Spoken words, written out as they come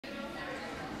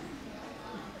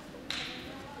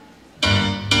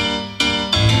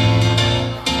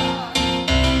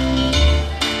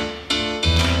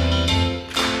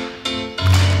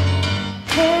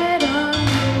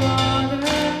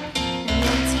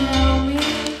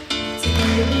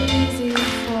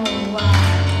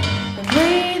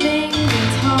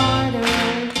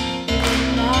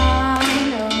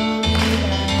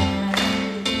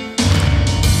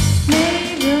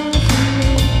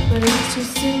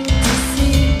to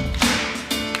see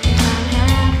if I'm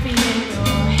happy in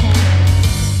your head.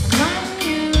 I'm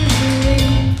unusually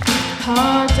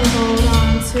hard to hold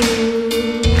on to.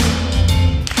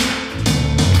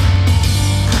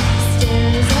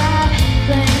 Stares at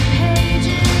blank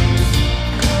pages,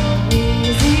 no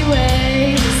easy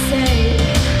way to say it.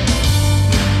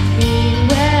 You mean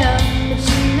well, but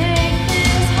you make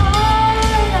this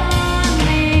hard on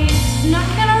me. I'm not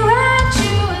gonna write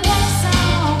you a love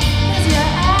song, 'cause you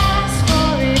asked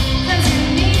for it, 'cause you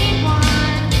need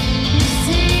one. You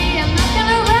see, I'm not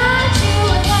gonna write you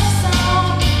a love song,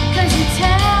 'cause you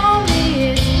tell me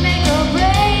it's make or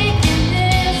break in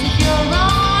this if you're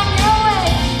on your way.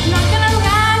 I'm not gonna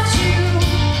write you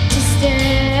to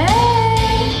stay.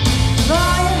 If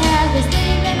all you have is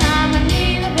leaving, I'ma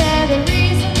need a better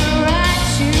reason to write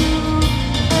you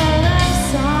a love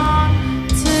song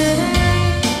today.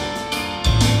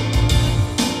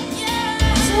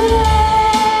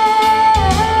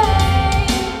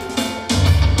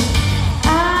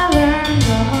 I learned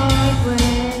the hard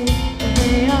way that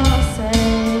they all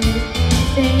say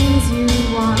things you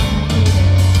wanna hear.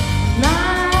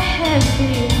 My head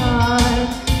beat hard,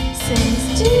 sinks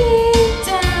deep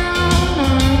down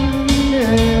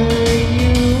under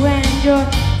you and your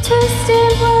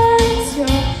twisted words.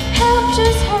 Your help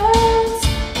just hurts.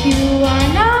 You are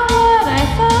not what I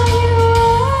thought you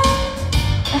were.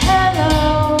 A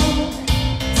hello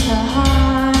to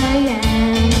high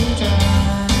and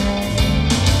dry.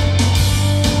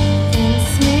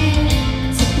 Convince me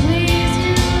to please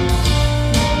you.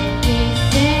 Make me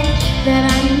think that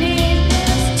I need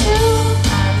this too.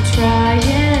 I'm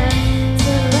trying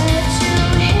to let you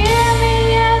hear me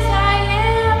as I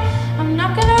am. I'm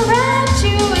not gonna write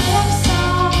you a love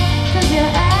song, 'cause you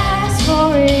asked for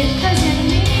it, 'cause you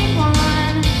need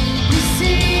one. You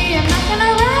see, I'm not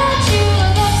gonna write you a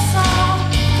love song,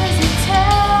 'cause you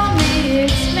tell me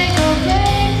it's make or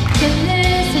break in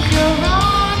this if you're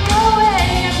on your way.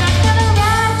 I'm not gonna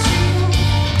write you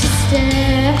to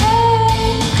stay.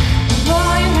 If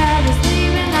all you have is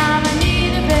leaving, I'ma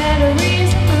need a better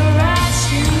reason to write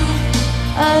you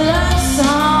a love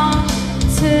song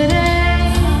today.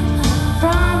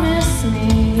 Promise me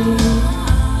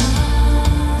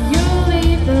you'll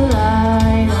leave the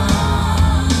light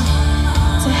on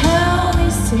to help me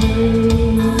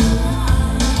see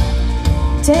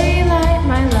daylight,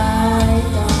 my light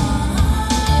on.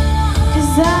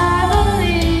 'Cause I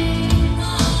believe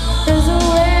there's a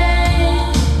way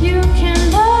you can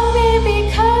love me,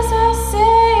 because I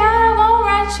say I won't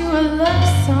write you a love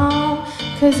song,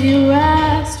 'cause you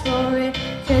asked for it,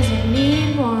 'cause you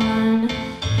need one.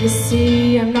 You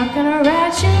see, I'm not gonna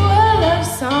write you a love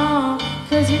song,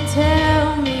 'cause you tell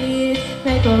me it's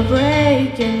make or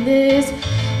break in this.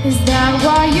 Is that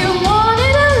why you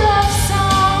wanted a love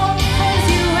song? 'Cause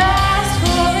you asked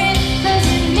for it, 'cause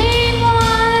you need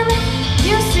one.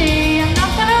 You see, I'm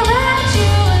not gonna write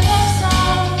you a love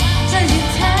song, 'cause you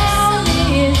tell me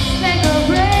it's make or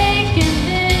break in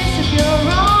this if you're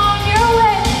on your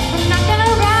way. I'm not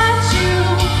gonna write you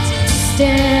to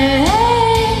stay.